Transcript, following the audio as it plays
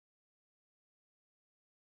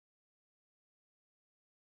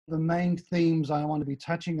the main themes I want to be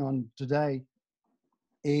touching on today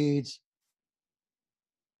is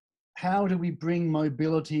how do we bring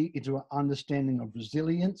mobility into an understanding of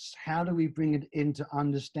resilience? How do we bring it into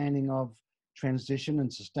understanding of transition and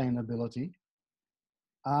sustainability?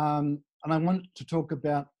 And I want to talk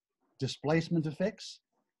about displacement effects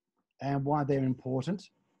and why they're important,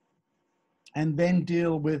 and then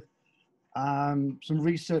deal with some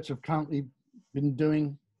research I've currently been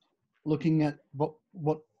doing, looking at what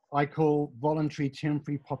I call voluntary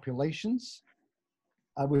temporary populations,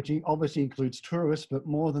 which obviously includes tourists, but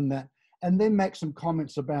more than that, and then make some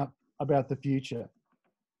comments about the future.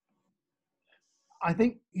 I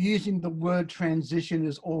think using the word transition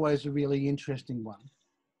is always a really interesting one.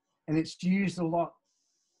 And it's used a lot,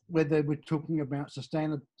 whether we're talking about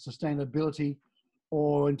sustainability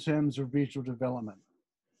or in terms of regional development,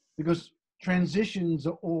 because transitions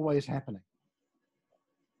are always happening.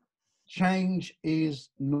 Change is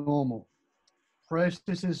normal.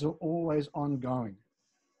 Processes are always ongoing.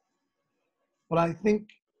 But I think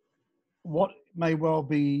what may well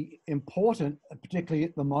be important, particularly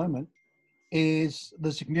at the moment, is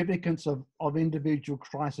the significance of individual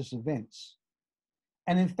crisis events.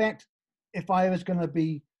 And in fact, if I was going to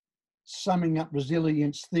be summing up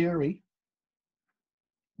resilience theory,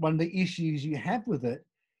 one of the issues you have with it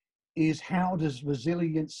is how does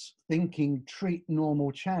resilience thinking treat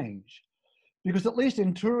normal change? Because at least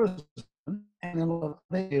in tourism and in a lot of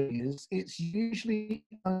other areas, it's usually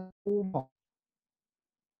in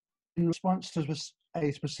response to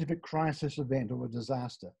a specific crisis event or a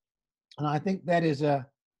disaster. And I think that is a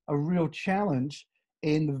real challenge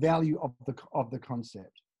in the value of the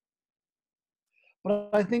concept. But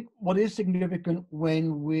I think what is significant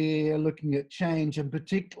when we're looking at change, and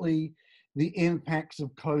particularly the impacts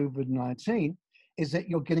of COVID-19, is that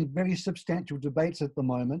you're getting very substantial debates at the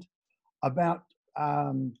moment about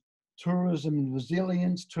tourism and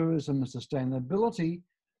resilience, tourism and sustainability,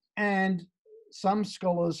 and some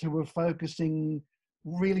scholars who are focusing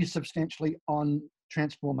really substantially on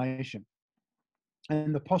transformation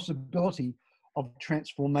and the possibility of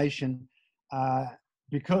transformation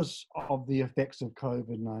because of the effects of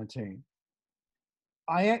COVID-19.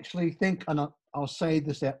 I actually think, and I'll say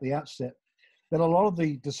this at the outset, that a lot of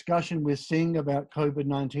the discussion we're seeing about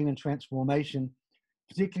COVID-19 and transformation,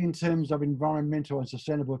 particularly in terms of environmental and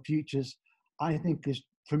sustainable futures, I think is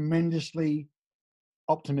tremendously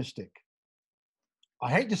optimistic. I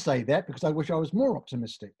hate to say that because I wish I was more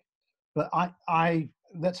optimistic, but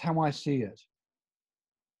that's how I see it.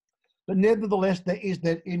 But nevertheless, there is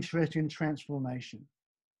that interest in transformation.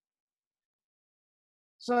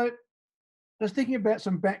 So let's thinking about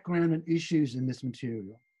some background and issues in this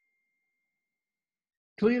material.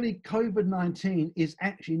 Clearly, COVID-19 is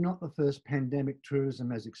actually not the first pandemic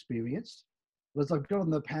tourism has experienced. But as I've got on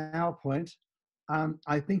the PowerPoint,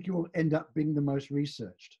 I think it will end up being the most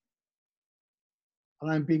researched.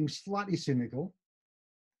 And I'm being slightly cynical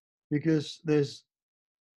because there's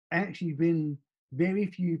actually been very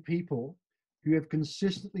few people who have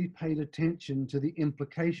consistently paid attention to the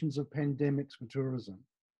implications of pandemics for tourism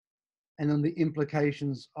and on the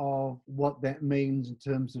implications of what that means in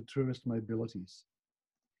terms of tourist mobilities.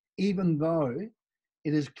 Even though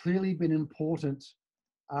it has clearly been important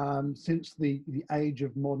since the age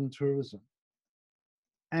of modern tourism.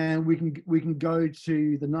 And we can go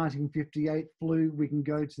to the 1958 flu, we can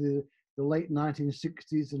go to the late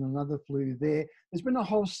 1960s and another flu there. There's been a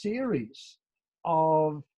whole series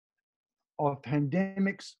of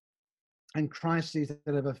pandemics and crises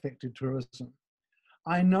that have affected tourism.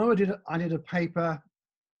 I know I did a paper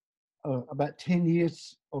about 10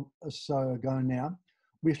 years or so ago now,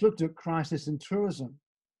 which looked at crisis in tourism.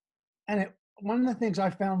 And one of the things I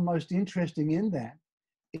found most interesting in that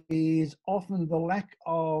is often the lack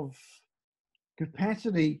of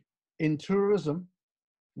capacity in tourism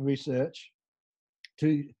research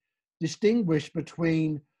to distinguish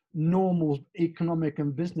between normal economic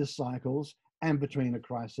and business cycles and between a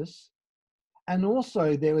crisis. And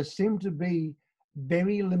also there seemed to be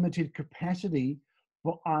very limited capacity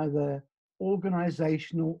for either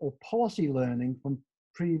organizational or policy learning from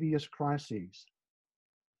previous crises.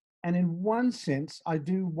 And in one sense, I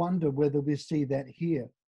do wonder whether we see that here.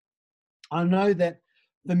 I know that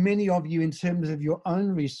for many of you, in terms of your own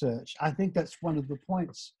research, I think that's one of the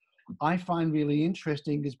points I find really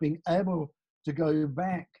interesting, is being able to go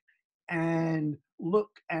back and look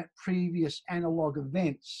at previous analog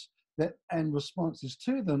events and responses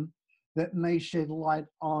to them that may shed light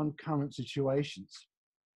on current situations.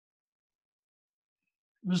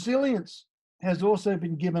 Resilience has also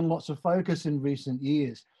been given lots of focus in recent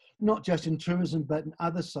years, not just in tourism, but in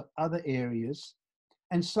other areas.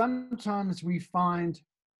 And sometimes we find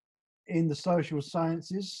in the social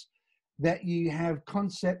sciences that you have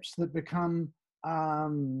concepts that become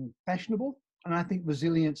fashionable. And I think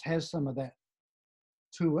resilience has some of that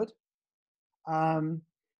to it.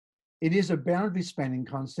 It is a boundary spanning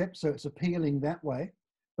concept, so it's appealing that way.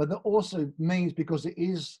 But that also means, because it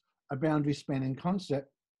is a boundary spanning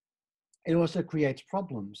concept, it also creates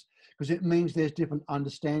problems, because it means there's different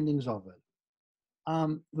understandings of it.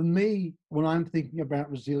 For me, when I'm thinking about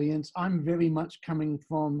resilience, I'm very much coming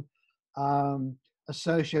from a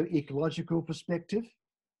socio-ecological perspective.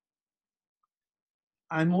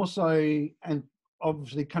 I'm also, and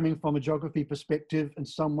obviously coming from a geography perspective and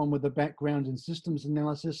someone with a background in systems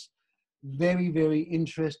analysis, very, very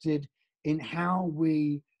interested in how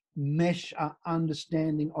we mesh our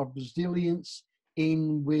understanding of resilience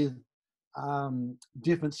in with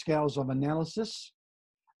different scales of analysis.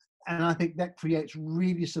 And I think that creates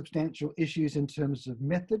really substantial issues in terms of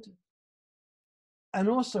method. And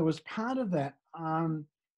also, as part of that, I'm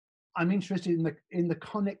interested in the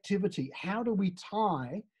connectivity. How do we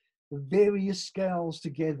tie the various scales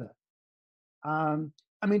together?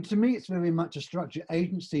 I mean, to me, it's very much a structure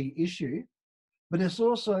agency issue, but it's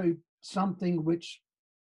also something which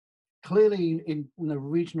clearly in the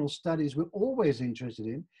regional studies we're always interested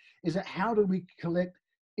in, is that how do we collect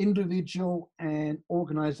individual and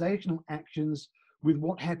organizational actions with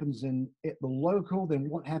what happens at the local, then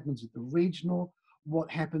what happens at the regional, what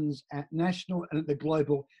happens at national and at the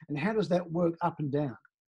global, and how does that work up and down?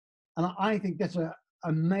 And I think that's a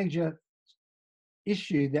major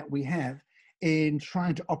issue that we have in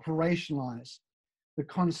trying to operationalize the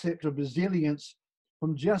concept of resilience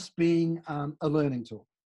from just being a learning tool.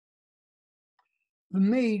 For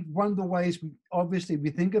me, one of the ways we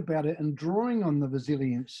think about it, and drawing on the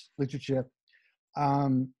resilience literature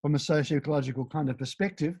from a socio-ecological kind of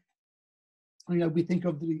perspective, we think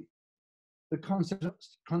of the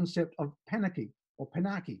concept of panarchy or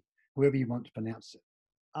panarchy, however you want to pronounce it.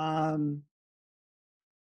 And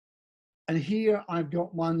here I've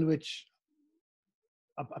got one which,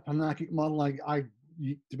 a panarchic model I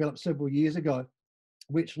developed several years ago,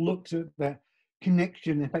 which looked at that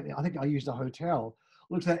connection. In fact, I think I used a hotel,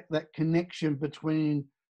 looks at that connection between,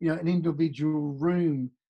 an individual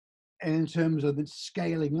room, and in terms of its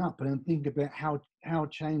scaling up, and think about how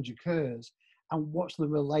change occurs and what's the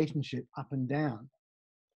relationship up and down.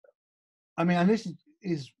 I mean, and this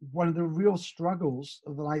is one of the real struggles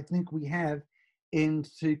that I think we have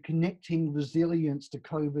into connecting resilience to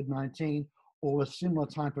COVID-19 or a similar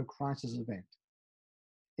type of crisis event,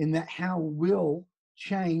 in that how will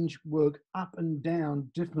change work up and down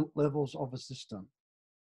different levels of a system?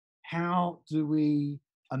 How do we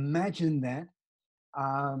imagine that?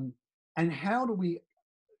 And how do we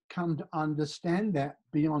come to understand that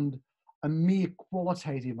beyond a mere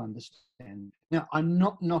qualitative understanding? Now, I'm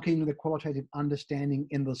not knocking the qualitative understanding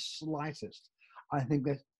in the slightest. I think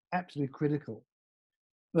that's absolutely critical.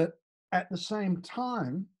 But at the same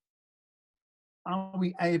time, are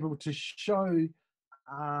we able to show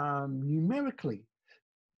numerically,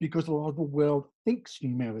 because a lot of the world thinks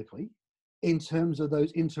numerically, in terms of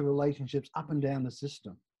those interrelationships up and down the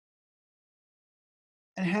system?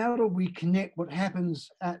 And how do we connect what happens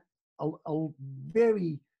at a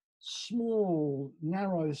very small,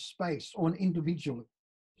 narrow space, or an individual, it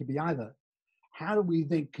could be either? How do we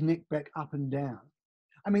then connect back up and down?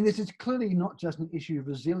 I mean, this is clearly not just an issue of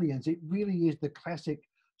resilience. It really is the classic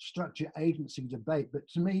structure agency debate. But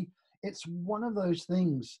to me, it's one of those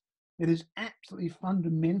things that is absolutely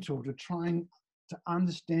fundamental to trying to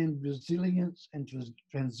understand resilience and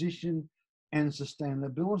transition and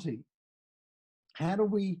sustainability. How do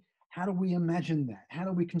we imagine that? How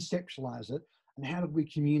do we conceptualize it? And how do we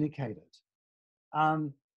communicate it?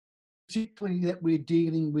 Particularly that we're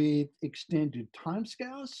dealing with extended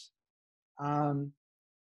timescales,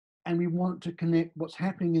 and we want to connect what's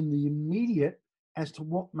happening in the immediate as to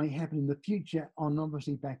what may happen in the future, on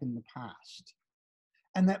obviously back in the past.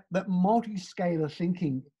 And that multi-scalar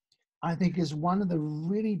thinking, I think, is one of the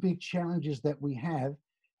really big challenges that we have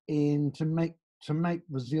to make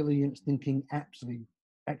resilience thinking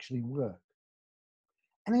actually work.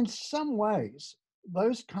 And in some ways,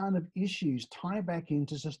 those kind of issues tie back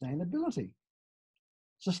into sustainability.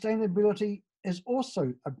 Sustainability is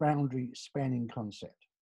also a boundary spanning concept.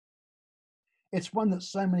 It's one that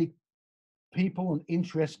so many people and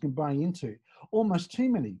interests can buy into, almost too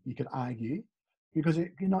many, you could argue, because if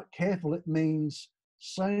you're not careful, it means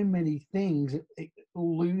so many things, it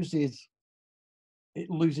loses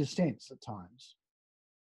sense at times.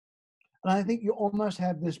 And I think you almost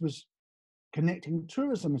have this was connecting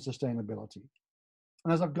tourism and sustainability.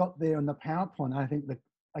 And as I've got there in the PowerPoint, I think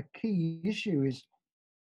a key issue is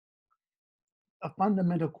a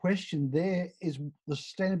fundamental question there is the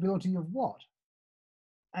sustainability of what?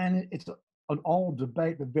 And it's an old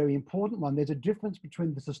debate, but very important one. There's a difference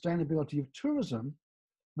between the sustainability of tourism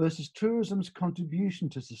versus tourism's contribution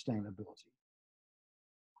to sustainability.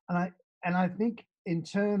 And I think in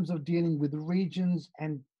terms of dealing with regions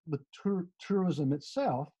and with tourism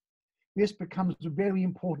itself, this becomes a very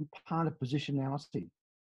important part of positionality.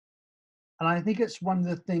 And I think it's one of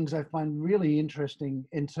the things I find really interesting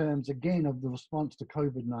in terms, again, of the response to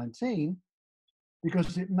COVID-19,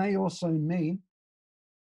 because it may also mean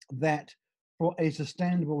that for a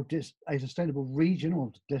sustainable region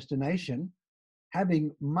or destination,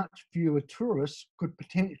 having much fewer tourists could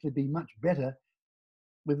potentially be much better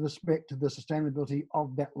with respect to the sustainability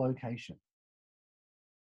of that location.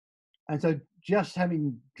 And so just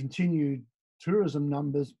having continued tourism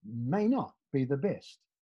numbers may not be the best.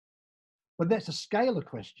 But that's a scalar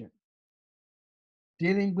question.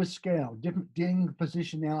 Dealing with scale, dealing with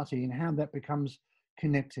positionality and how that becomes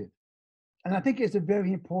connected. And I think it's a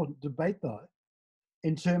very important debate, though,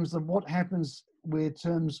 in terms of what happens with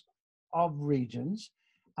terms of regions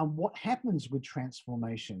and what happens with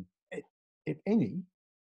transformation, if any,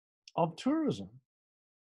 of tourism.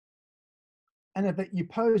 And if you're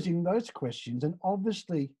posing those questions, and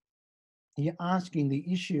obviously you're asking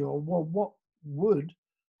the issue of, well, what would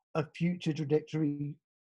a future trajectory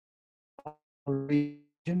of a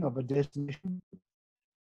region, of a destination?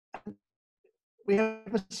 We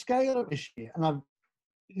have a scalar issue, and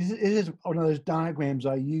it is one of those diagrams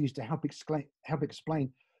I use to help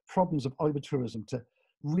explain problems of over-tourism, to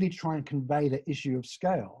really try and convey the issue of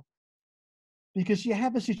scale. Because you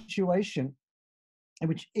have a situation in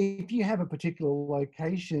which, if you have a particular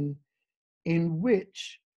location in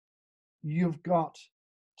which you've got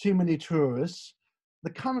too many tourists, the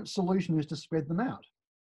current solution is to spread them out.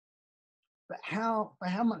 But for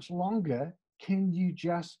how much longer can you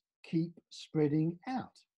just keep spreading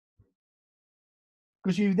out?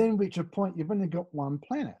 Because you then reach a point, you've only got one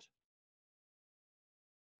planet.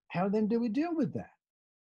 How then do we deal with that?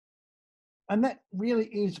 And that really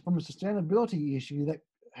is, from a sustainability issue, that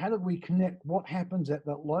how do we connect what happens at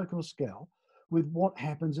that local scale with what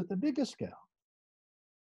happens at the bigger scale?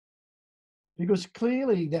 Because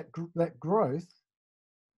clearly that growth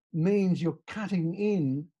means you're cutting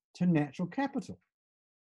in to natural capital.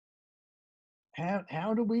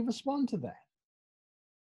 How do we respond to that?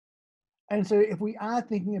 And so if we are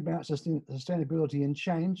thinking about sustainability and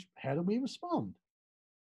change, how do we respond?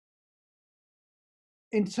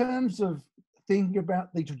 In terms of thinking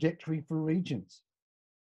about the trajectory for regions,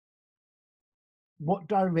 what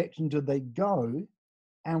direction do they go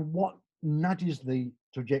and what nudges the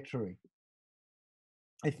trajectory?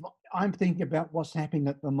 If I'm thinking about what's happening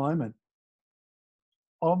at the moment,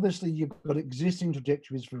 obviously you've got existing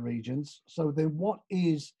trajectories for regions. So then what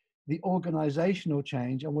is the organizational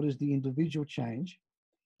change and what is the individual change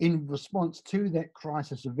in response to that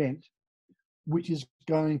crisis event, which is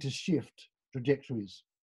going to shift trajectories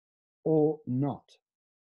or not?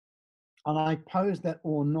 And I pose that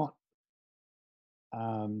or not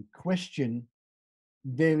question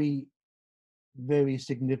very, very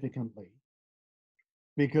significantly,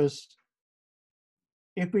 because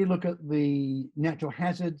if we look at the natural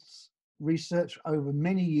hazards research over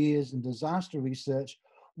many years and disaster research,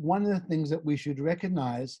 one of the things that we should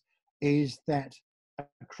recognize is that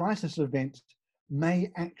a crisis event may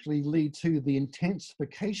actually lead to the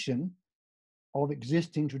intensification of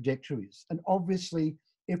existing trajectories. And obviously,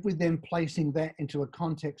 if we're then placing that into a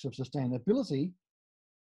context of sustainability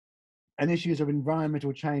and issues of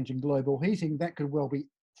environmental change and global heating, that could well be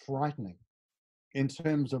frightening in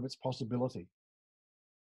terms of its possibility.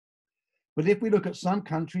 But if we look at some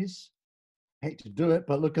countries, I hate to do it,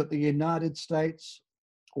 but look at the United States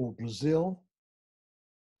or Brazil,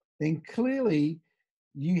 then clearly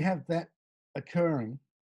you have that occurring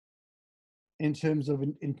in terms of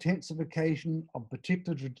an intensification of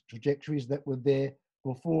particular trajectories that were there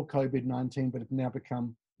before COVID-19, but have now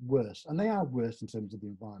become worse. And they are worse in terms of the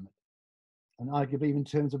environment, and arguably even in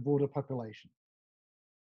terms of broader population.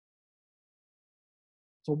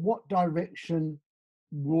 So what direction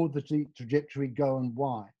will the trajectory go and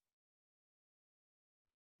why?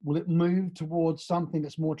 Will it move towards something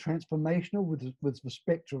that's more transformational with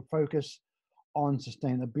respect to a focus on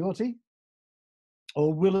sustainability?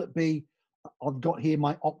 Or will it be, I've got here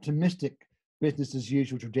my optimistic business as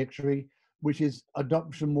usual trajectory, which is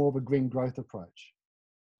adoption more of a green growth approach,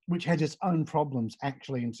 which has its own problems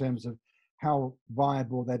actually in terms of how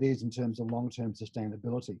viable that is in terms of long-term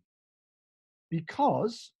sustainability.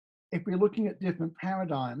 Because if we're looking at different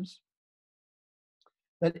paradigms,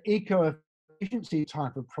 that eco-efficiency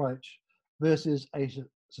type approach versus a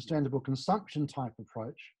sustainable consumption type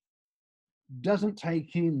approach doesn't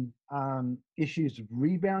take in issues of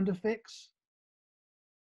rebound effects.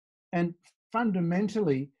 And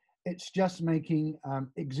fundamentally, it's just making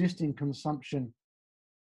existing consumption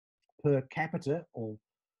per capita or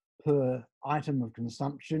per item of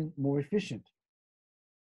consumption more efficient.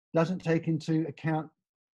 Doesn't take into account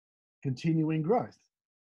continuing growth.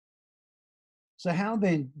 So how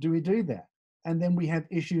then do we do that? And then we have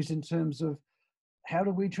issues in terms of how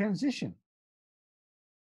do we transition?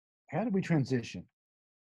 How do we transition?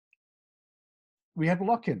 We have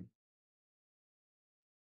lock-in.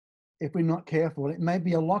 If we're not careful, it may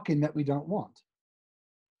be a lock-in that we don't want.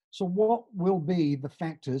 So what will be the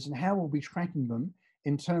factors and how will we be tracking them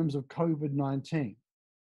in terms of COVID-19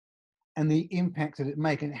 and the impact that it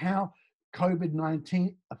makes, and how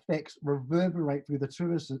COVID-19 effects reverberate through the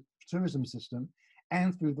tourism system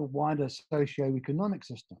and through the wider socio-economic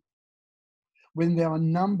system? When there are a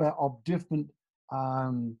number of different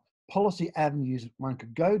policy avenues one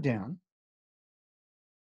could go down,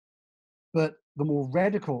 but the more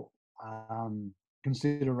radical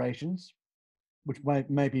considerations, which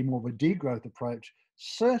may be more of a degrowth approach,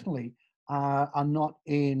 certainly are not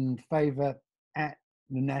in favour at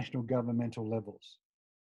the national governmental levels.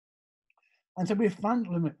 And so we're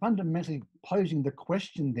fundamentally posing the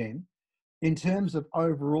question then, in terms of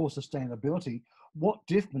overall sustainability, what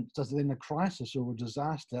difference does then a crisis or a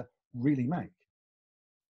disaster really make?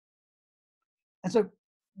 And so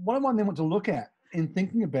what I then want to look at in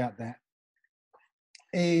thinking about that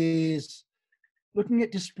is looking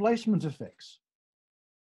at displacement effects.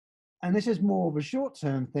 And this is more of a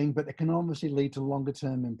short-term thing, but it can obviously lead to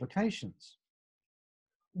longer-term implications.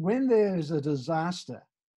 When there is a disaster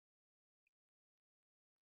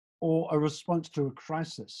or a response to a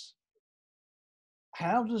crisis,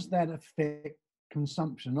 how does that affect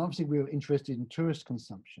consumption? Obviously, we're interested in tourist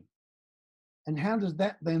consumption. And how does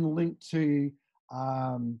that then link to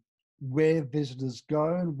where visitors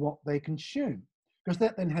go and what they consume? Because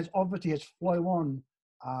that then obviously has flow-on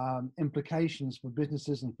implications for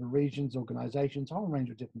businesses and for regions, organizations, a whole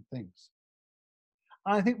range of different things.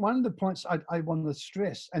 I think one of the points I want to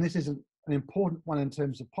stress, and this is an important one in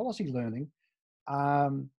terms of policy learning,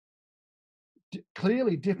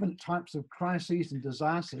 clearly different types of crises and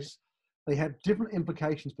disasters, they have different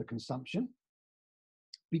implications for consumption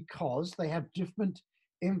because they have different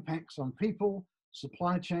impacts on people,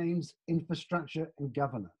 supply chains, infrastructure, and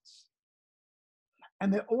governance.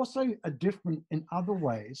 And they're also different in other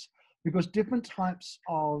ways because different types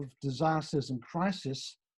of disasters and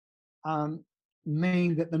crisis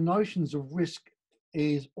mean that the notions of risk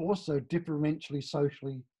is also differentially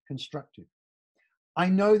socially constructed. I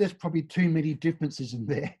know there's probably too many differences in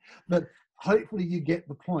there, but hopefully you get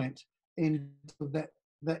the point in that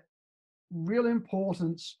real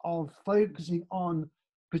importance of focusing on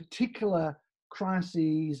particular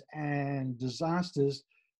crises and disasters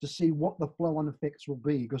to see what the flow-on effects will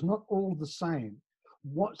be, because not all the same.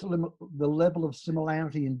 What's the level of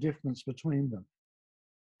similarity and difference between them?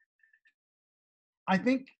 I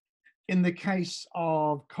think in the case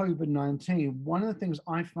of COVID-19, one of the things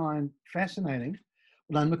I find fascinating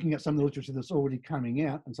when I'm looking at some of the literature that's already coming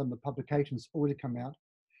out and some of the publications already come out,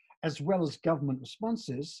 as well as government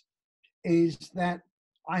responses, is that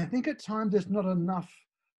I think at times there's not enough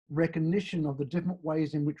recognition of the different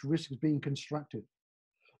ways in which risk is being constructed,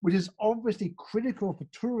 which is obviously critical for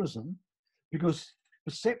tourism because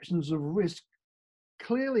perceptions of risk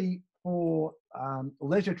clearly for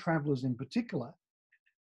leisure travelers in particular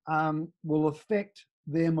will affect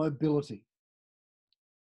their mobility,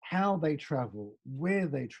 how they travel, where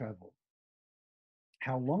they travel,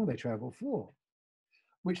 how long they travel for,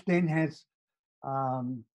 which then has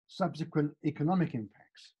subsequent economic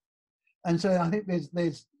impacts. And so I think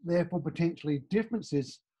there's therefore potentially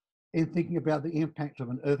differences in thinking about the impact of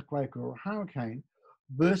an earthquake or a hurricane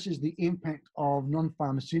versus the impact of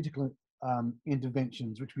non-pharmaceutical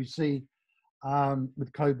interventions, which we see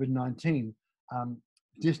with COVID-19,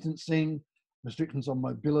 distancing, restrictions on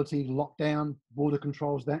mobility, lockdown, border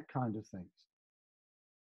controls, that kind of things.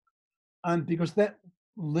 And because that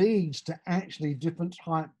leads to actually different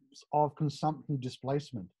types of consumption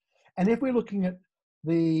displacement. And if we're looking at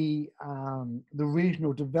the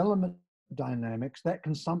regional development dynamics, that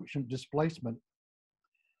consumption displacement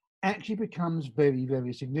actually becomes very,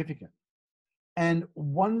 very significant. And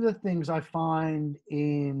one of the things I find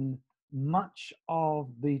in much of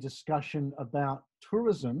the discussion about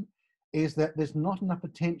tourism is that there's not enough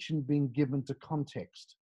attention being given to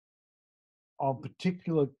context of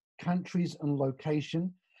particular countries and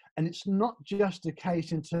location. And it's not just a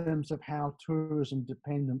case in terms of how tourism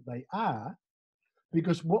dependent they are,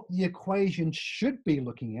 because what the equation should be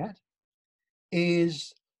looking at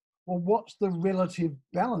is, well, what's the relative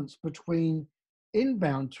balance between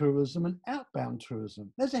inbound tourism and outbound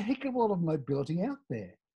tourism? There's a heck of a lot of mobility out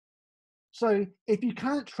there. So if you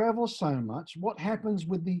can't travel so much, what happens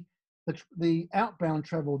with the outbound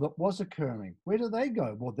travel that was occurring? Where do they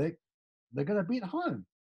go? Well, they're going to be at home.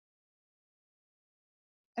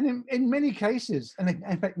 And in many cases, and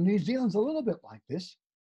in fact, New Zealand's a little bit like this,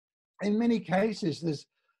 in many cases, there's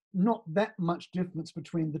not that much difference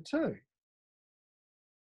between the two.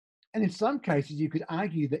 And in some cases, you could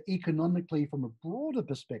argue that economically, from a broader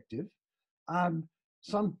perspective,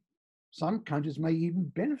 some countries may even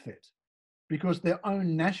benefit because their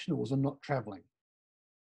own nationals are not traveling.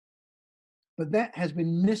 But that has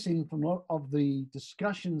been missing from a lot of the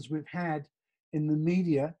discussions we've had in the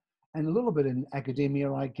media and a little bit in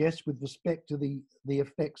academia, I guess, with respect to the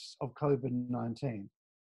effects of COVID-19.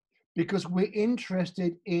 Because we're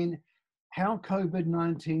interested in how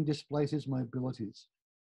COVID-19 displaces mobilities.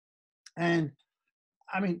 And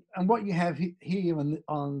I mean, and what you have here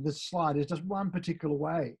on this slide is just one particular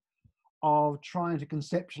way of trying to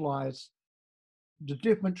conceptualize the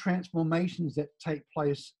different transformations that take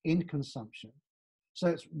place in consumption. So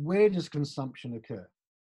it's, where does consumption occur?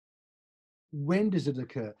 When does it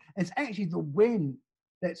occur? And it's actually the when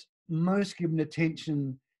that's most given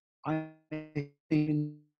attention, I think,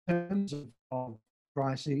 in terms of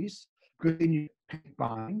crises, because then you panic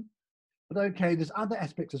buying. But okay, there's other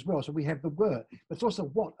aspects as well. So we have the where, but it's also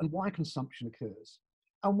what and why consumption occurs.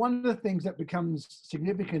 And one of the things that becomes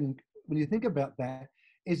significant when you think about that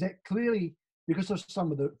is that clearly, because of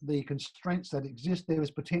some of the constraints that exist, there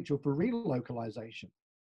is potential for relocalization,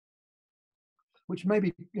 which may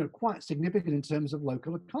be, you know, quite significant in terms of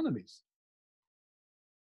local economies.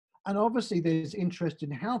 And obviously there's interest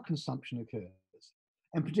in how consumption occurs,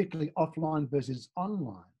 and particularly offline versus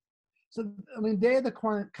online. So, I mean, they're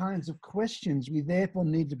the kinds of questions we therefore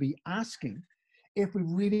need to be asking if we're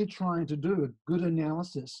really trying to do a good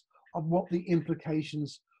analysis of what the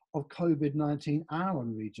implications of COVID-19 are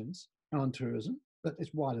on regions and on tourism, but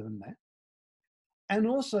it's wider than that. And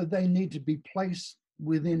also they need to be placed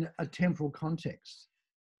within a temporal context.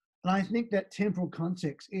 And I think that temporal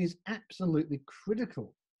context is absolutely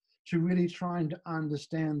critical to really trying to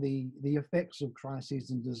understand the effects of crises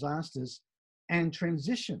and disasters and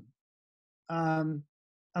transition. And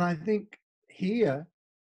I think here,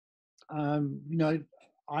 you know,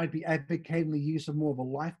 I'd be advocating the use of more of a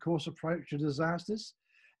life course approach to disasters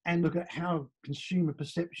and look at how consumer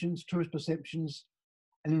perceptions, tourist perceptions,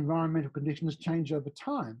 and environmental conditions change over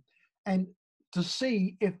time, and to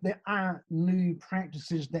see if there are new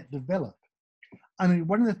practices that develop. I mean,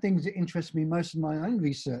 one of the things that interests me most in my own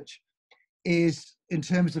research is, in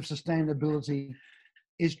terms of sustainability,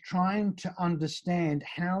 is trying to understand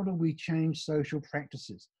how do we change social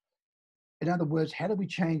practices. In other words, how do we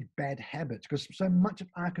change bad habits? Because so much of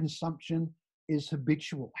our consumption is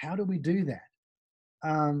habitual. How do we do that?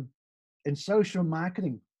 In social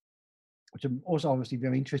marketing, which I'm also obviously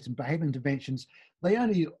very interested in, behavior interventions, they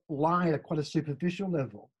only lie at quite a superficial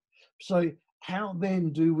level. So how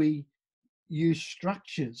then do we use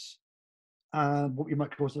structures, what you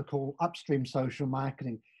might also call upstream social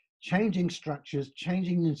marketing, changing structures,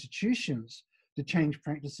 changing institutions to change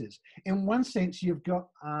practices? In one sense, you've got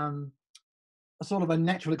a sort of a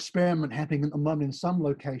natural experiment happening at the moment in some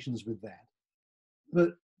locations with that.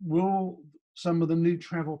 But will some of the new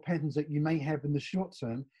travel patterns that you may have in the short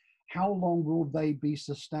term, how long will they be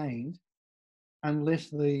sustained unless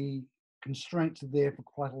the constraints are there for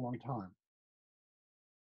quite a long time?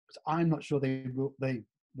 Because I'm not sure the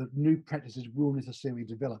new practices will necessarily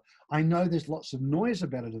develop. I know there's lots of noise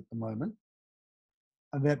about it at the moment,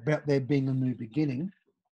 about there being a new beginning,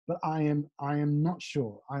 but I am not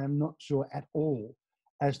sure. I am not sure at all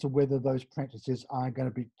as to whether those practices are going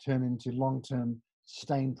to be turned into long-term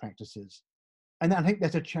sustained practices. And I think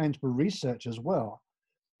that's a challenge for research as well,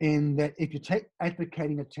 in that if you take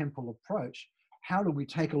advocating a temporal approach, how do we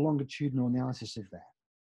take a longitudinal analysis of that?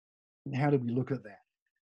 And how do we look at that?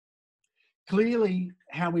 Clearly,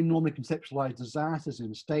 how we normally conceptualize disasters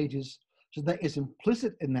in stages, so that is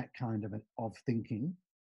implicit in that kind of thinking.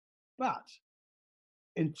 But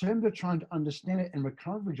in terms of trying to understand it in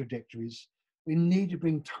recovery trajectories, we need to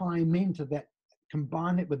bring time into that,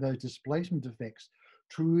 combine it with those displacement effects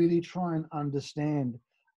to really try and understand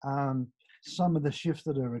some of the shifts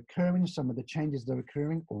that are occurring, some of the changes that are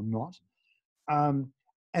occurring or not, and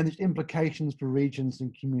its implications for regions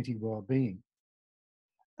and community well-being.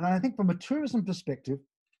 And I think from a tourism perspective,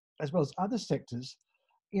 as well as other sectors,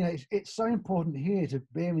 you know, it's so important here to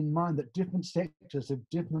bear in mind that different sectors have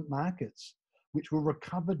different markets, which will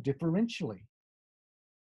recover differentially.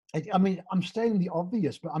 I mean, I'm stating the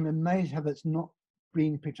obvious, but I'm amazed how that's not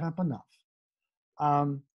being picked up enough.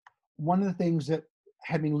 One of the things that,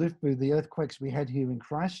 having lived through the earthquakes we had here in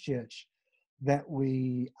Christchurch, that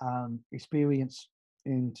we experienced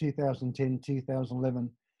in 2010, 2011,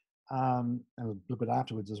 and a little bit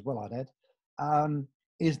afterwards as well, I'd add,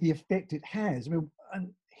 is the effect it has. I mean,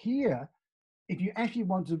 and here, if you actually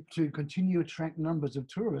want to continue to attract numbers of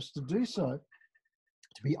tourists, to do so,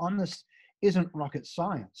 to be honest, isn't rocket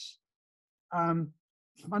science.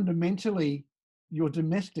 Fundamentally, your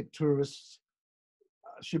domestic tourists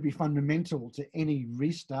should be fundamental to any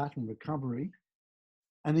restart and recovery,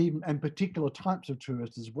 and particular types of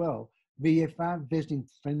tourists as well. VFR, visiting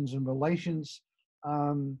friends and relations,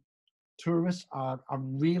 tourists are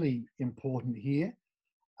really important here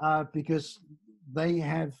because they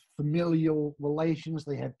have familial relations,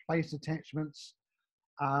 they have place attachments,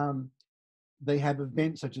 they have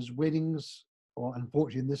events such as weddings, or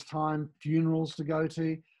unfortunately in this time, funerals to go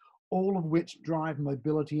to, all of which drive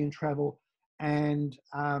mobility and travel. And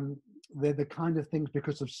they're the kind of things,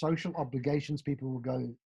 because of social obligations, people will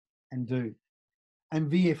go and do.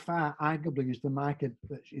 And VFR arguably is the market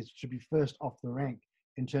that should be first off the rank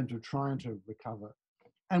in terms of trying to recover.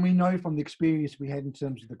 And we know from the experience we had in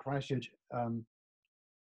terms of the Christchurch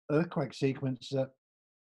earthquake sequence that,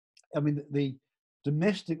 I mean, the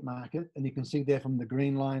domestic market, and you can see there from the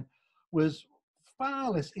green line, was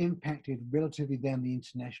far less impacted relatively than the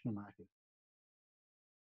international market.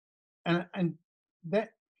 And that,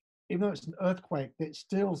 even though it's an earthquake, that's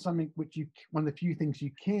still something which one of the few things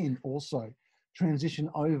you can also transition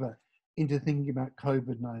over into thinking about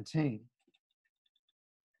COVID-19.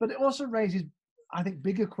 But it also raises, I think,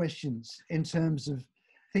 bigger questions in terms of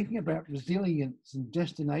thinking about resilience and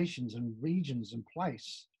destinations and regions and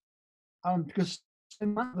place. Because so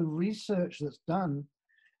much of the research that's done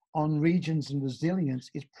on regions and resilience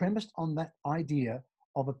is premised on that idea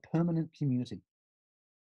of a permanent community.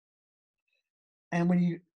 And when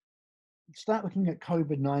you start looking at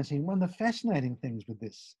COVID-19, one of the fascinating things with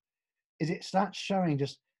this is it starts showing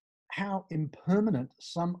just how impermanent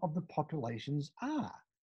some of the populations are.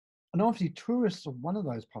 And obviously tourists are one of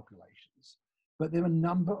those populations, but there are a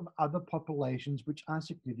number of other populations which are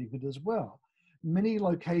significant as well. Many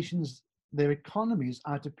locations, their economies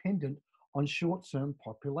are dependent on short-term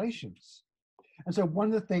populations. And so one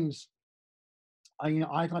of the things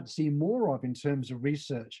I'd like to see more of in terms of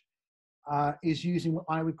research is using what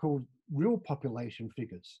I would call real population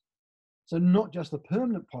figures. So not just the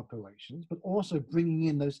permanent populations, but also bringing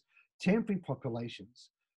in those temporary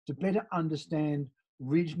populations to better understand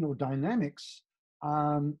regional dynamics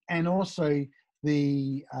and also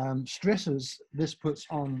the stresses this puts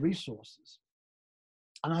on resources.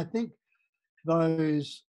 And I think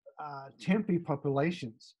those temporary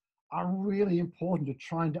populations are really important to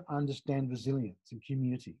trying to understand resilience and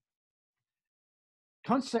community.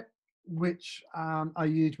 Concept which I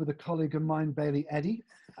used with a colleague of mine, Bailey Addy,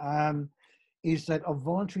 is that of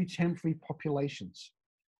voluntary temporary populations.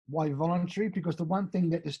 Why voluntary? Because the one thing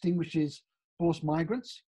that distinguishes forced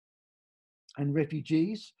migrants and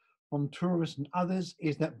refugees from tourists and others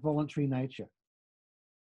is that voluntary nature.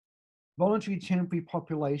 Voluntary temporary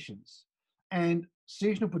populations and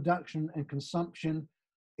seasonal production and consumption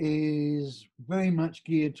is very much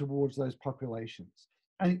geared towards those populations.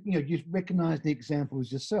 And you recognize the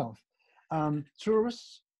examples yourself.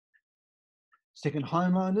 Tourists, second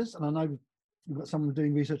homeowners, and I know we've got someone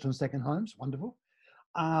doing research on second homes, wonderful.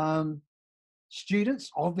 Students,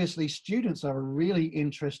 obviously students are a really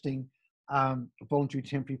interesting voluntary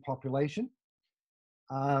temporary population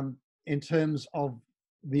in terms of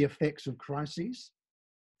the effects of crises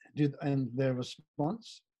and their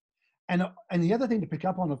response. And the other thing to pick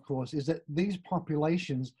up on, of course, is that these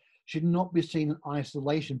populations should not be seen in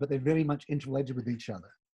isolation, but they're very much interrelated with each other.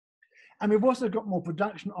 And we've also got more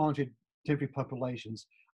production-oriented temporary populations.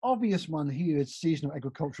 Obvious one here is seasonal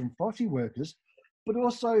agricultural and forestry workers, but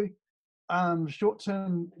also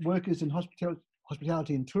short-term workers in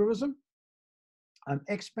hospitality and tourism,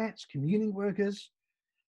 expats, commuting workers.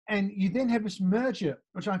 And you then have this merger,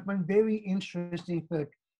 which I find very interesting for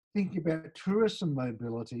thinking about tourism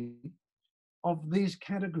mobility of these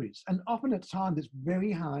categories. And often at times it's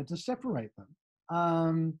very hard to separate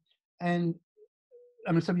them. And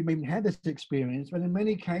I mean, some of you maybe had this experience, but in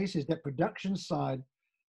many cases that production side,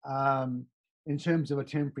 in terms of a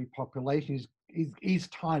temporary population, is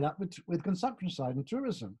tied up with consumption side and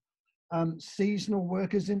tourism. Seasonal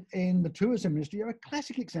workers in the tourism industry are a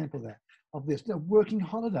classic example of that. of this, working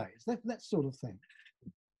holidays, that sort of thing.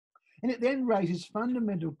 And it then raises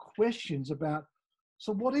fundamental questions about,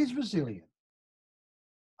 so what is resilient?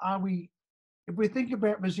 If we think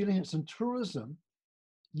about resilience in tourism,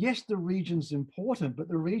 yes, the region's important, but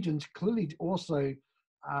the region's clearly also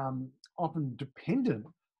often dependent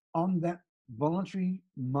on that voluntary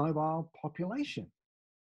mobile population.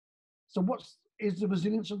 So what is the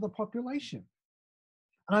resilience of the population?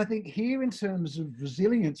 And I think here, in terms of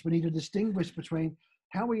resilience, we need to distinguish between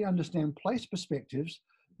how we understand place perspectives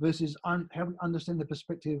versus how we understand the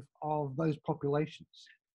perspective of those populations.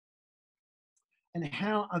 And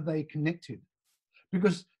how are they connected?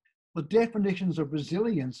 Because the definitions of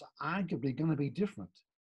resilience are arguably going to be different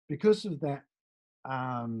because of that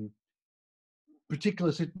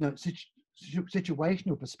particular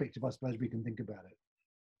situational perspective, I suppose we can think about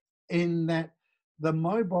it. In that the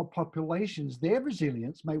mobile populations, their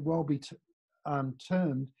resilience may well be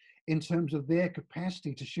termed in terms of their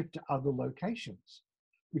capacity to shift to other locations,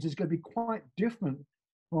 which is going to be quite different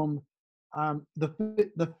from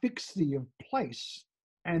the fixity of place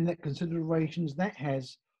and the considerations that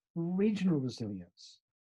has regional resilience.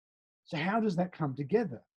 So how does that come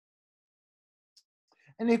together?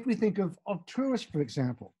 And if we think of tourists, for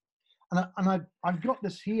example, and I've got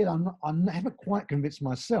this here, I haven't quite convinced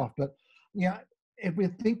myself, but yeah, if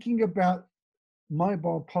we're thinking about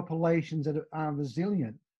mobile populations that are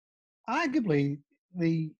resilient, arguably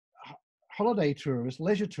the holiday tourists,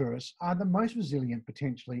 leisure tourists are the most resilient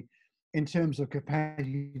potentially in terms of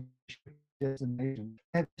capacity destination.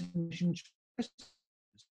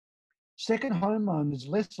 Second homeowners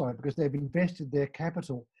less so because they've invested their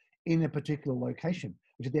capital in a particular location,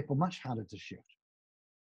 which is therefore much harder to shift.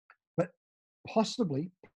 But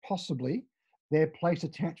possibly their place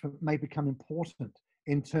attachment may become important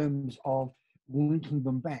in terms of linking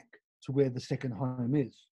them back to where the second home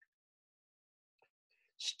is.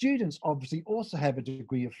 Students obviously also have a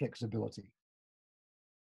degree of flexibility.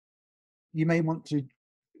 You may want to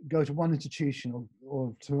go to one institution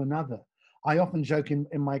or to another. I often joke in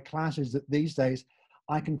my classes that these days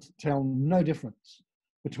I can tell no difference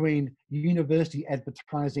between university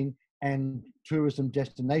advertising and tourism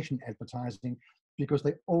destination advertising because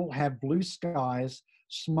they all have blue skies,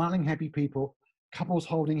 smiling, happy people, couples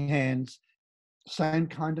holding hands, same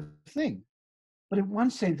kind of thing. But in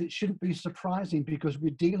one sense, it shouldn't be surprising because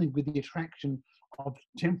we're dealing with the attraction of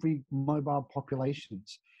temporary mobile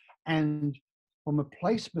populations. And from a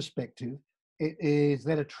place perspective, it is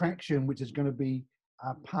that attraction which is going to be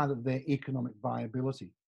part of their economic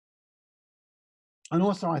viability. And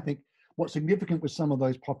also, I think what's significant with some of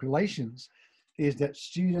those populations is that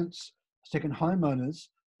students, second homeowners,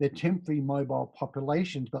 they're temporary mobile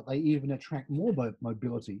populations, but they even attract more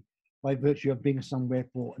mobility by virtue of being somewhere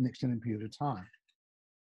for an extended period of time.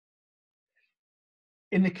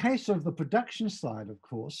 In the case of the production side, of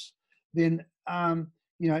course, then,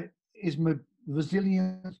 is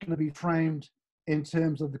resilience going to be framed in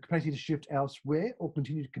terms of the capacity to shift elsewhere or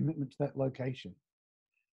continued commitment to that location?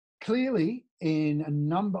 Clearly, in a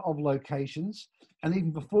number of locations, and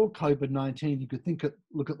even before COVID-19, you could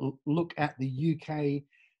look at the UK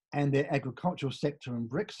and their agricultural sector and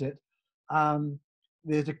Brexit.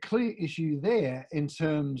 There's a clear issue there in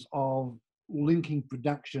terms of linking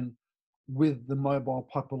production with the mobile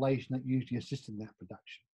population that usually assists in that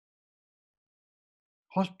production.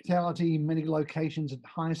 Hospitality in many locations at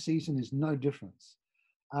high season is no difference.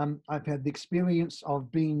 I've had the experience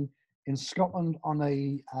of being in Scotland on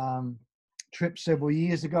a trip several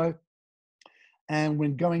years ago, and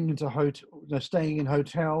when going into staying in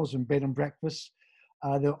hotels and bed and breakfasts,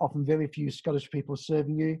 there are often very few Scottish people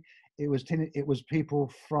serving you. It was people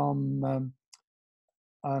from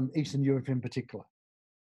Eastern Europe in particular.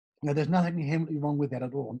 Now, there's nothing inherently wrong with that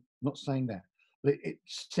at all. I'm not saying that, but it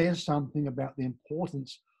says something about the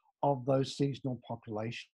importance of those seasonal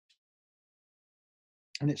populations.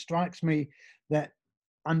 And it strikes me that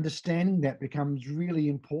understanding that becomes really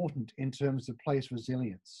important in terms of place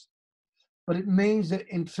resilience. But it means that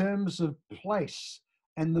in terms of place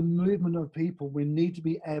and the movement of people, we need to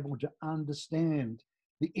be able to understand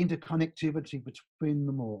the interconnectivity between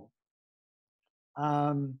them all.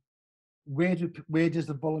 Where does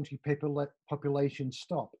the voluntary population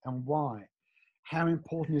stop and why? How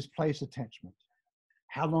important is place attachment?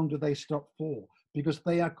 How long do they stop for? Because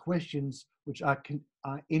they are questions which are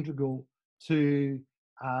integral to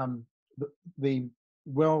the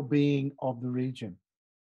well-being of the region.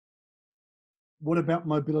 What about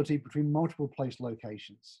mobility between multiple place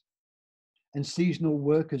locations? And seasonal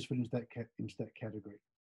workers fit into that category.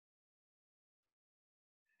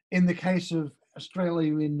 In the case of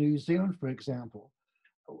Australia and New Zealand, for example,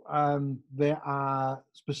 there are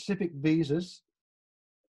specific visas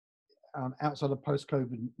outside of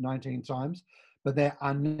post-COVID-19 times, but they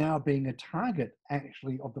are now being a target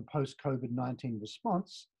actually of the post-COVID-19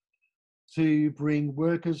 response to bring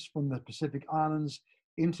workers from the Pacific Islands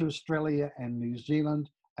into Australia and New Zealand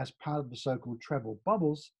as part of the so-called travel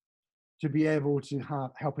bubbles to be able to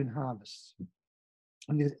help in harvests.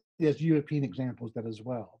 And there's European examples of that as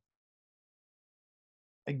well.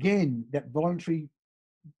 Again, that voluntary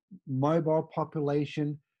mobile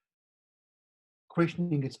population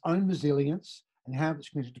questioning its own resilience and how it's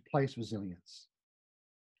connected to place resilience.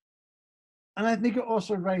 And I think it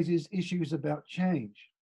also raises issues about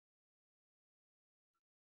change,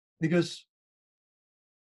 because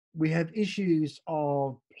we have issues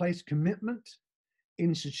of place commitment,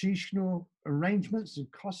 institutional arrangements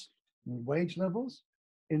and cost and wage levels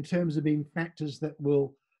in terms of being factors that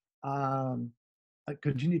will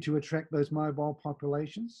continue to attract those mobile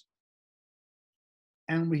populations.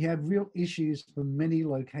 And we have real issues for many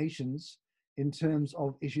locations in terms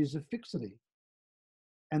of issues of fixity.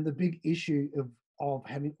 And the big issue of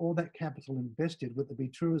having all that capital invested, whether it be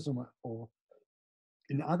tourism or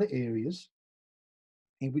in other areas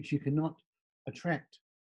in which you cannot attract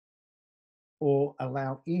or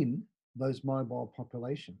allow in those mobile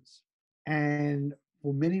populations. And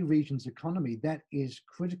for many regions' economy, that is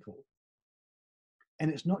critical.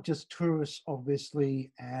 And it's not just tourists,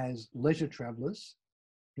 obviously, as leisure travelers,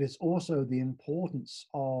 but it's also the importance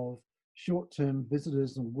of short-term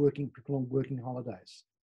visitors and people on working holidays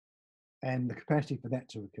and the capacity for that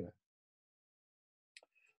to occur.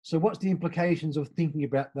 So what's the implications of thinking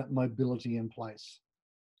about that mobility in place?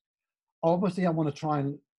 Obviously, I want to try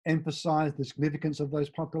and emphasize the significance of those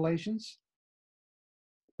populations,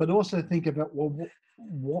 but also think about, well,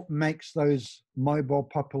 what makes those mobile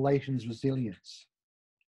populations resilient?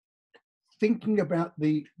 Thinking about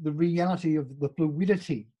the reality of the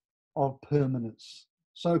fluidity of permanence,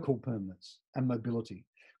 so-called permanence and mobility,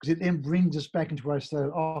 because it then brings us back into where I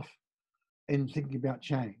started off in thinking about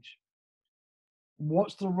change.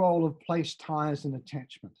 What's the role of place ties and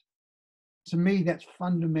attachment? To me, that's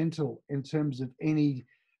fundamental in terms of any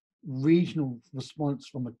regional response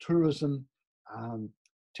from a tourism,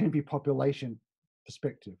 temporary population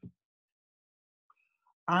perspective.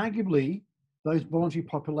 Arguably, those voluntary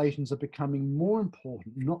populations are becoming more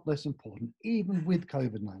important, not less important, even with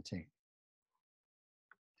COVID-19.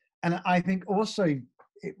 And I think also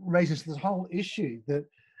it raises this whole issue that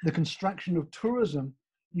the construction of tourism,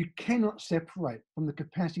 you cannot separate from the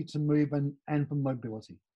capacity to move and from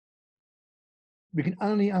mobility. We can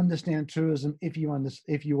only understand tourism if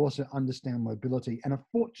you also understand mobility. And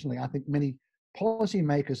unfortunately, I think many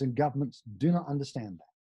policymakers and governments do not understand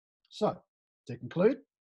that. So, to conclude,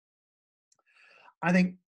 I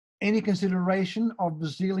think any consideration of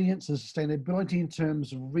resilience and sustainability in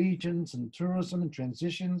terms of regions and tourism and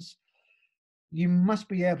transitions, you must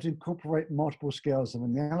be able to incorporate multiple scales of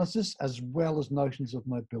analysis as well as notions of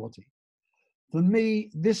mobility. For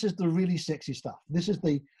me, this is the really sexy stuff. This is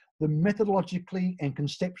the methodologically and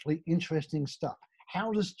conceptually interesting stuff.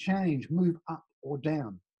 How does change move up or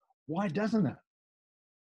down? Why doesn't it?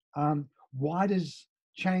 Why does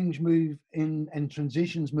change move in and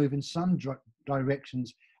transitions move in some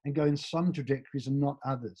directions and go in some trajectories and not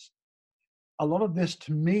others? A lot of this,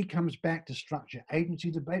 to me, comes back to structure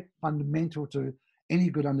agency debate, fundamental to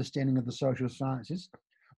any good understanding of the social sciences,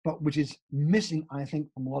 but which is missing, I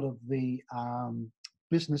think, from a lot of the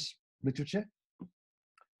business literature.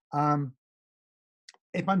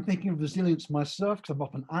 If I'm thinking of resilience myself, because I've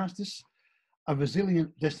often asked this, a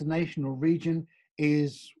resilient destination or region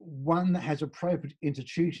is one that has appropriate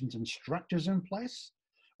institutions and structures in place,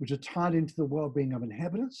 which are tied into the well-being of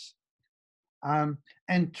inhabitants.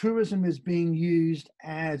 And tourism is being used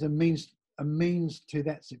as a means to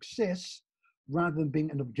that success rather than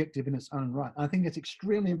being an objective in its own right. I think it's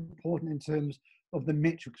extremely important in terms of the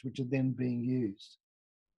metrics which are then being used.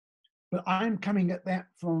 But I'm coming at that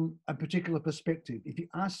from a particular perspective. If you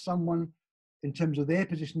ask someone in terms of their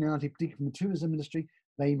positionality, particularly from the tourism industry,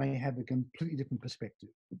 they may have a completely different perspective.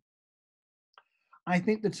 I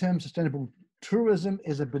think the term sustainable tourism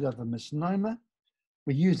is a bit of a misnomer.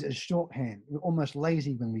 We use it as shorthand. We're almost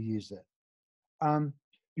lazy when we use it.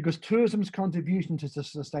 Because tourism's contribution to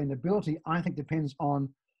sustainability, I think, depends on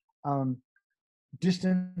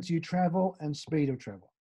distance you travel and speed of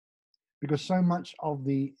travel. Because so much of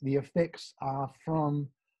the effects are from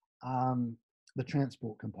the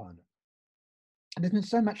transport component. And it isn't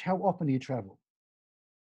so much how often you travel.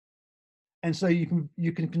 And so you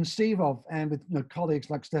can conceive of, and with colleagues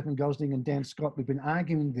like Stephen Gosling and Dan Scott, we've been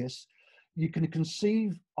arguing this, you can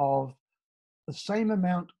conceive of the same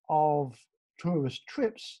amount of tourist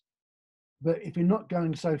trips, but if you're not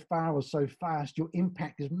going so far or so fast, your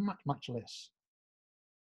impact is much, much less.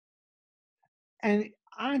 And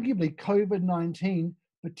arguably, COVID-19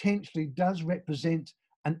 potentially does represent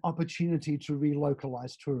an opportunity to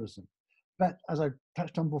relocalize tourism. But as I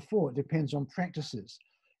touched on before, it depends on practices.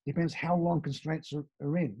 It depends how long constraints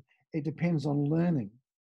are in. It depends on learning.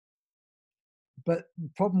 But the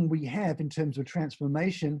problem we have in terms of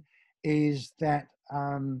transformation is that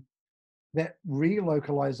that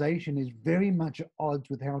relocalization is very much at odds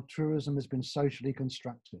with how tourism has been socially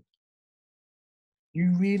constructed.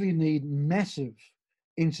 You really need massive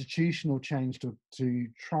institutional change to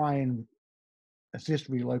try and assist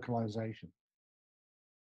relocalization.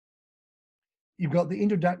 You've got the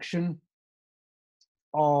introduction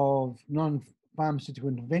of non-pharmaceutical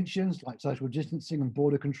interventions like social distancing and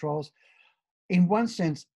border controls. In one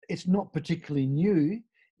sense, it's not particularly new.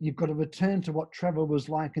 You've got to return to what travel was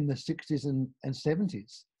like in the 60s and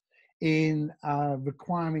 70s in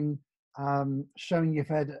requiring, showing you've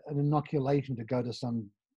had an inoculation to go to some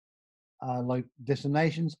like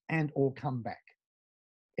destinations and or come back.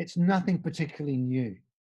 It's nothing particularly new.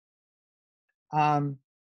 And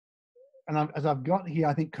as I've got here,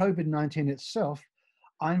 I think COVID-19 itself,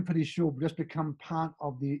 I'm pretty sure will just become part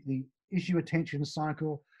of the issue attention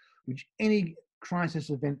cycle, which any crisis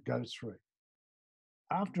event goes through.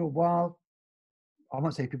 After a while, I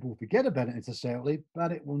won't say people will forget about it necessarily,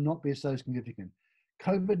 but it will not be so significant.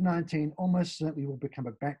 COVID-19 almost certainly will become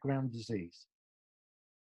a background disease.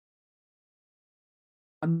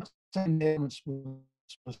 I'm not saying the government's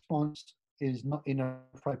response is not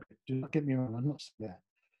inappropriate. Do not get me wrong, I'm not saying that.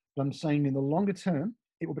 But I'm saying in the longer term,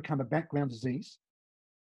 it will become a background disease.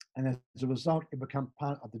 And as a result, it becomes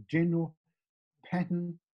part of the general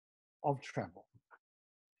pattern of travel.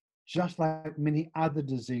 Just like many other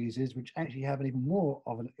diseases, which actually have an even more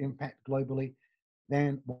of an impact globally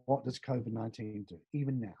than what does COVID-19 do,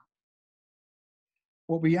 even now.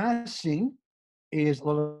 What we are seeing is a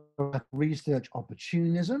lot of research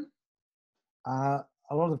opportunism, a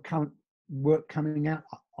lot of current work coming out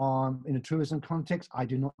in a tourism context. I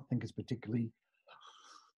do not think is particularly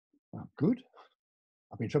good.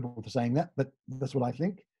 I've been in trouble for saying that, but that's what I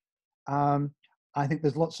think. I think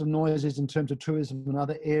there's lots of noises in terms of tourism and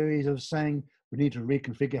other areas of saying we need to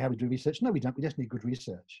reconfigure how we do research. No, we don't. We just need good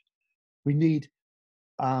research. We need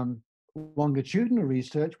longitudinal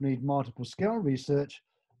research. We need multiple scale research,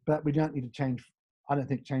 but we don't need to change, I don't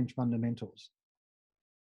think, change fundamentals.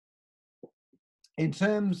 In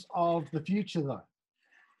terms of the future though,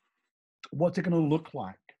 what's it going to look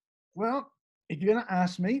like? Well, if you're going to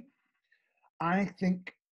ask me, I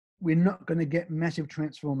think we're not going to get massive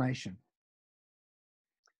transformation.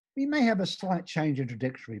 We may have a slight change in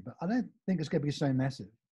trajectory, but I don't think it's going to be so massive.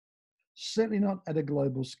 Certainly not at a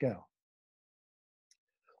global scale.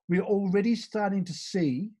 We're already starting to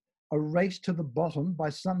see a race to the bottom by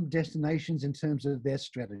some destinations in terms of their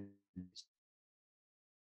strategies.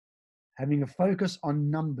 Having a focus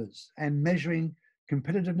on numbers and measuring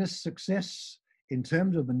competitiveness success in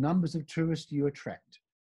terms of the numbers of tourists you attract.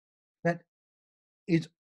 That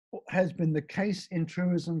has been the case in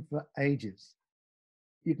tourism for ages.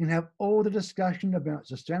 You can have all the discussion about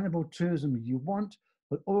sustainable tourism you want,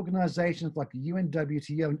 but organizations like the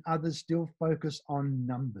UNWTO and others still focus on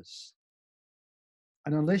numbers.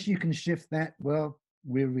 And unless you can shift that, well,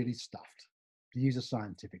 we're really stuffed, to use a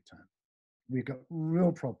scientific term. We've got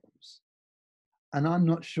real problems. And I'm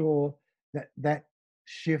not sure that that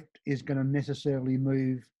shift is going to necessarily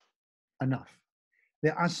move enough.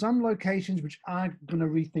 There are some locations which are going to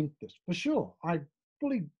rethink this, for sure. I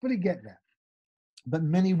fully get that. But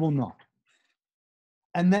many will not.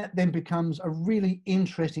 And that then becomes a really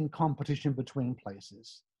interesting competition between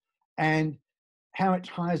places and how it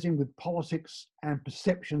ties in with politics and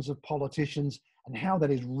perceptions of politicians and how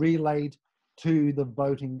that is relayed to the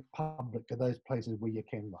voting public, to those places where you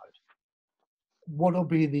can vote. What will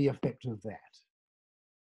be the effect of that?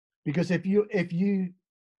 Because if you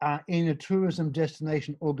are in a tourism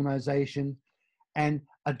destination organization and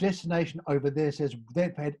a destination over there says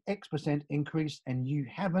they've had X% increase and you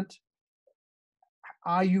haven't,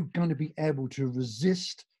 are you going to be able to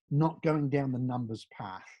resist not going down the numbers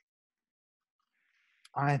path?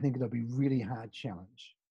 I think it'll be a really hard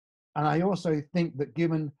challenge. And I also think that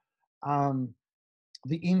given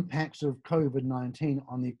the impacts of COVID-19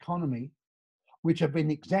 on the economy, which have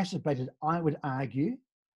been exacerbated, I would argue,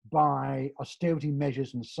 by austerity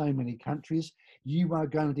measures in so many countries, you are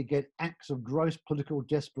going to get acts of gross political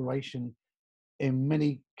desperation in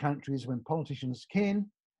many countries when politicians can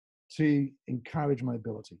to encourage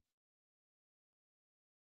mobility.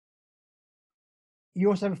 you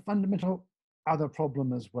also have a fundamental other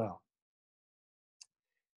problem as well.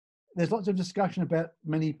 There's lots of discussion about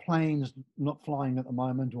many planes not flying at the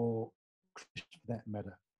moment, or for that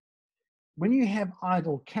matter. When you have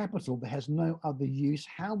idle capital that has no other use,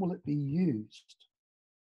 how will it be used?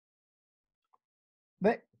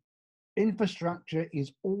 That infrastructure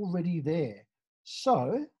is already there.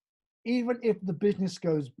 So even if the business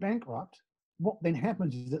goes bankrupt, what then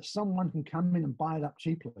happens is that someone can come in and buy it up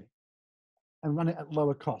cheaply and run it at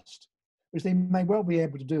lower cost, which they may well be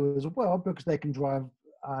able to do as well, because they can drive,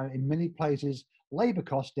 in many places, labor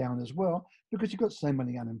costs down as well, because you've got so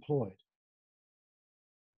many unemployed.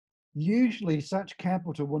 Usually such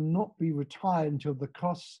capital will not be retired until the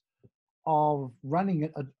costs of running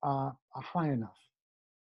it are high enough.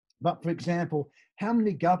 But for example, how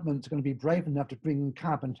many governments are going to be brave enough to bring in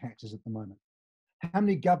carbon taxes at the moment? How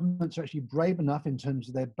many governments are actually brave enough in terms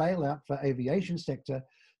of their bailout for aviation sector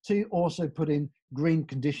to also put in green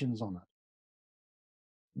conditions on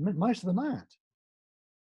it? Most of them aren't.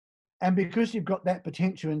 And because you've got that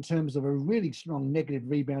potential in terms of a really strong negative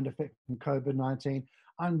rebound effect from COVID-19,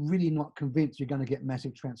 I'm really not convinced you're going to get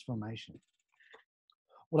massive transformation.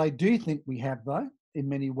 What I do think we have, though, in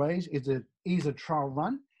many ways, is a trial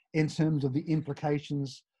run in terms of the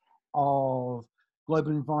implications of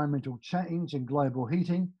global environmental change and global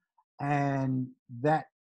heating. And that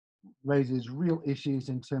raises real issues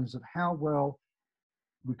in terms of how well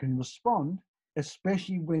we can respond,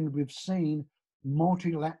 especially when we've seen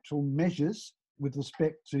multilateral measures with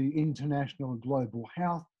respect to international and global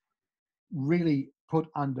health really put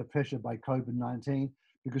under pressure by COVID-19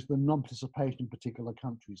 because of the non-participation in particular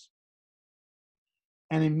countries.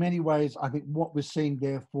 And in many ways, I think what we're seeing,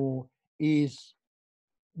 therefore, is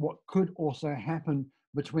what could also happen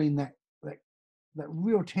between that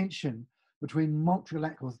real tension between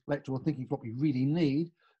multilateral thinking, what we really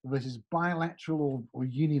need, versus bilateral or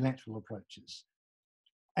unilateral approaches.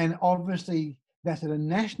 And obviously, that's at a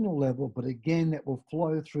national level, but again, that will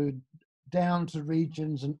flow through down to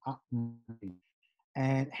regions and up.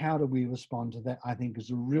 And how do we respond to that, I think, is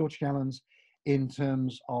a real challenge in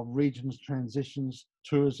terms of regions, transitions,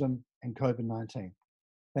 tourism, and COVID-19.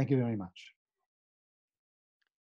 Thank you very much.